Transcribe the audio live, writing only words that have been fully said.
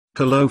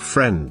Hello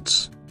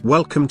friends,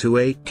 welcome to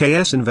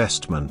AKS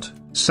Investment.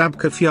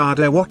 Sabka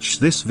Fyada. Watch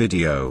this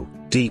video.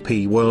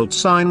 DP World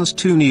signs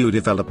 2 new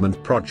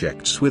development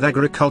projects with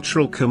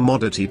agricultural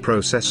commodity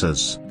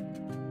processors.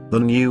 The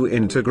new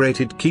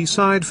integrated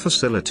quayside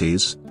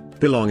facilities,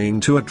 belonging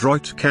to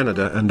Adroit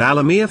Canada and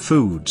Amir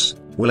Foods,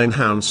 will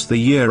enhance the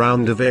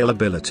year-round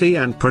availability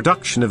and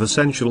production of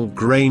essential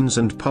grains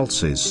and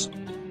pulses.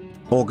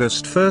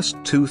 August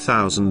 1,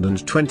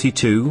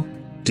 2022,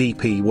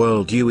 DP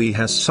World UAE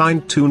has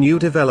signed 2 new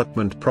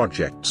development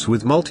projects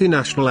with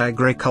multinational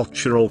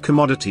agricultural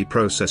commodity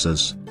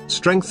processors,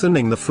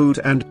 strengthening the food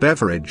and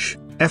beverage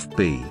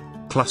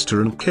 (FB)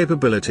 cluster and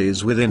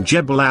capabilities within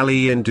Jebel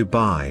Ali in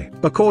Dubai.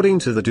 According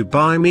to the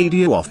Dubai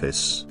Media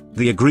Office,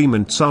 the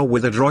agreements are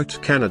with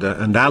Adroit Canada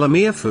and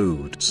Amir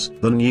Foods.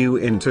 The new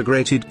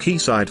integrated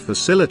quayside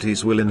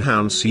facilities will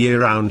enhance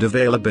year-round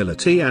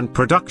availability and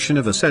production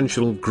of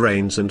essential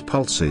grains and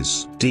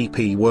pulses.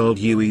 DP World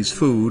UAE's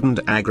food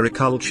and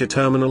agriculture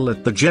terminal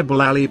at the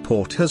Jebel Ali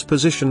Port has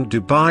positioned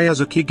Dubai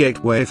as a key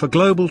gateway for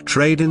global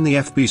trade in the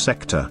FB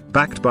sector.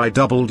 Backed by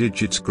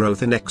double-digit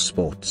growth in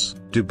exports,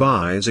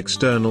 Dubai's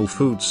external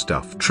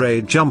foodstuff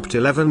trade jumped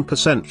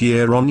 11%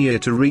 year-on-year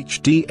to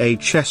reach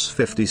DHS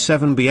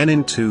 57 BN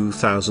in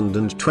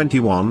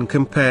 2021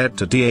 compared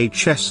to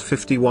DHS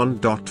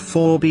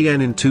 51.4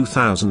 BN in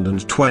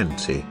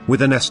 2020.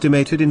 With an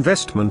estimated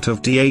investment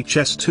of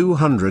DHS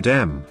 200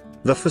 M,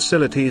 the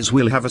facilities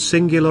will have a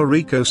singular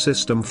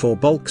ecosystem for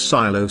bulk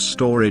silo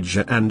storage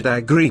and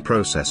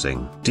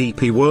agri-processing.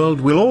 DP World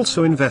will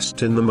also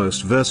invest in the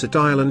most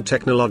versatile and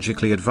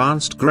technologically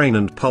advanced grain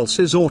and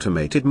pulses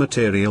automated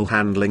material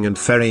handling and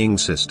ferrying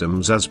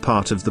systems as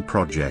part of the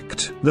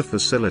project. The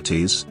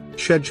facilities,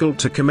 scheduled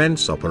to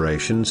commence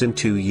operations in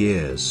 2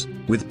 years,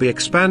 will be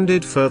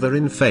expanded further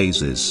in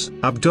phases.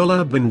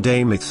 Abdullah bin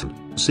Damithan,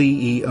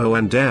 CEO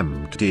and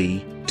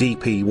MD,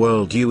 DP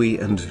World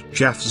UAE and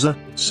Jafza,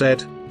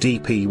 said,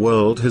 DP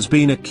World has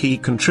been a key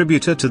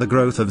contributor to the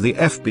growth of the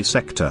FB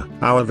sector.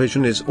 Our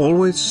vision is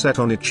always set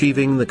on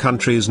achieving the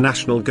country's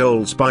national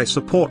goals by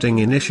supporting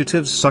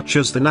initiatives such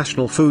as the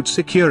National Food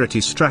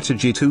Security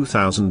Strategy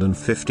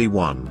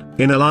 2051.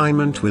 In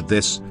alignment with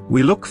this,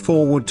 we look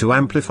forward to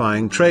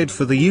amplifying trade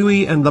for the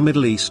UAE and the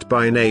Middle East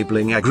by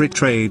enabling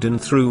agri-trade and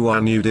through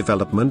our new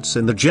developments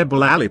in the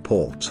Jebel Ali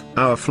Port.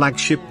 Our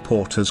flagship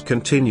port has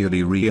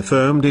continually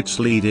reaffirmed its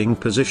leading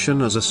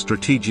position as a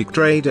strategic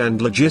trade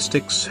and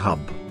logistics hub.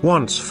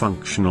 Once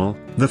functional,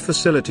 the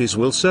facilities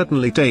will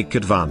certainly take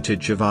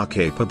advantage of our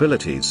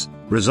capabilities,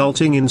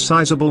 resulting in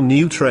sizable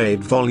new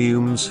trade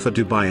volumes for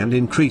Dubai and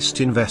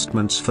increased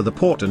investments for the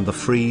port and the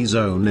free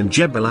zone in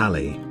Jebel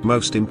Ali.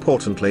 Most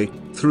importantly,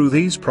 through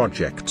these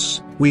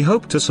projects, we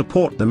hope to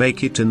support the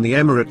Make It in the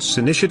Emirates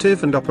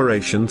initiative and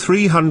Operation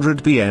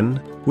 300 BN,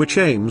 which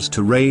aims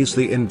to raise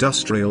the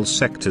industrial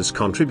sector's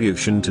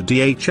contribution to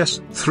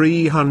DHS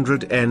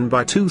 300N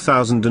by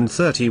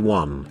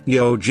 2031.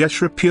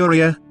 Yogesh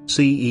Rapuria,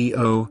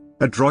 CEO,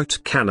 Adroit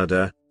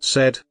Canada,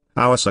 said,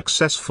 "Our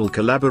successful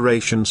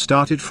collaboration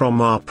started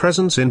from our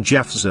presence in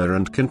Jafza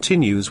and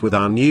continues with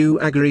our new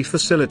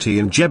agri-facility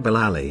in Jebel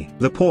Ali.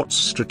 The port's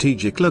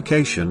strategic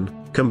location,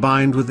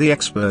 combined with the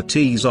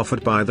expertise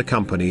offered by the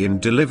company in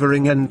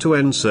delivering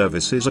end-to-end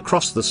services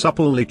across the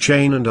supply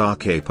chain and our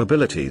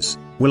capabilities,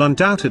 will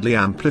undoubtedly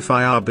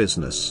amplify our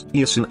business."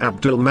 Yasin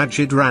Abdul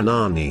Majid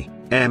Ranani,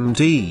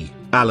 MD,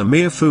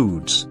 Amir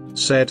Foods,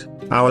 said,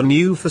 "Our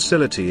new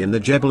facility in the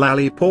Jebel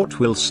Ali Port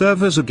will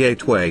serve as a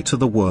gateway to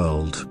the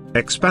world,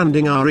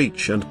 expanding our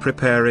reach and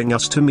preparing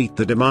us to meet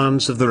the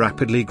demands of the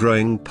rapidly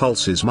growing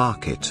pulses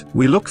market.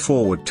 We look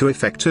forward to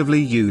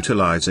effectively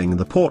utilizing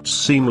the port's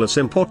seamless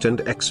import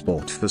and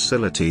export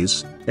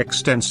facilities,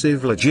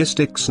 extensive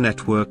logistics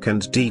network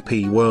and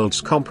DP World's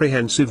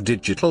comprehensive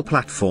digital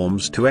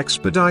platforms to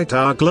expedite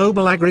our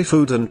global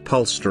agri-food and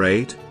pulse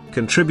trade,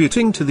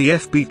 contributing to the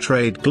FB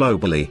trade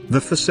globally. The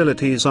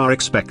facilities are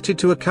expected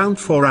to account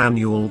for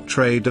annual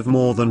trade of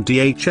more than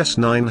DHS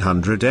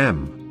 900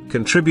 M,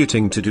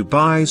 contributing to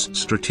Dubai's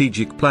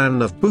strategic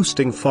plan of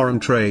boosting foreign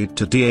trade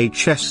to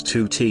DHS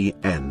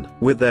 2TN.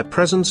 With their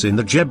presence in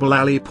the Jebel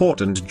Ali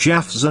Port and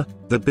Jafza,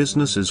 the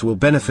businesses will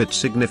benefit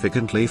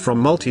significantly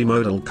from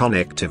multimodal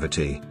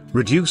connectivity,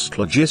 reduced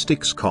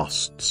logistics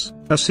costs,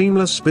 a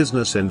seamless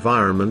business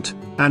environment,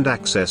 and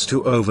access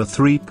to over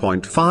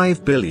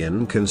 3.5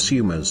 billion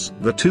consumers.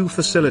 The 2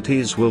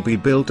 facilities will be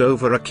built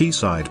over a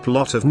quayside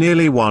plot of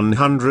nearly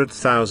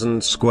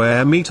 100,000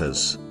 square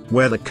meters,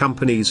 where the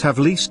companies have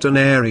leased an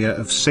area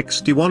of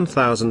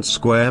 61,000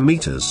 square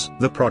meters.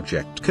 The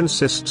project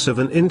consists of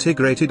an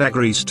integrated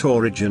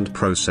agri-storage and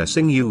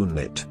processing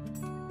unit.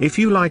 If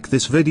you like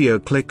this video,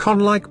 click on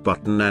like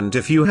button, and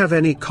if you have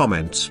any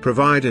comments,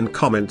 provide in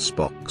comments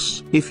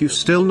box. If you've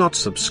still not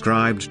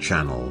subscribed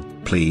channel,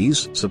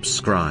 please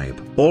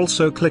subscribe.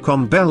 Also click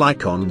on bell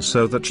icon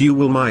so that you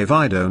will my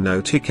video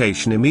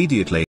notification immediately.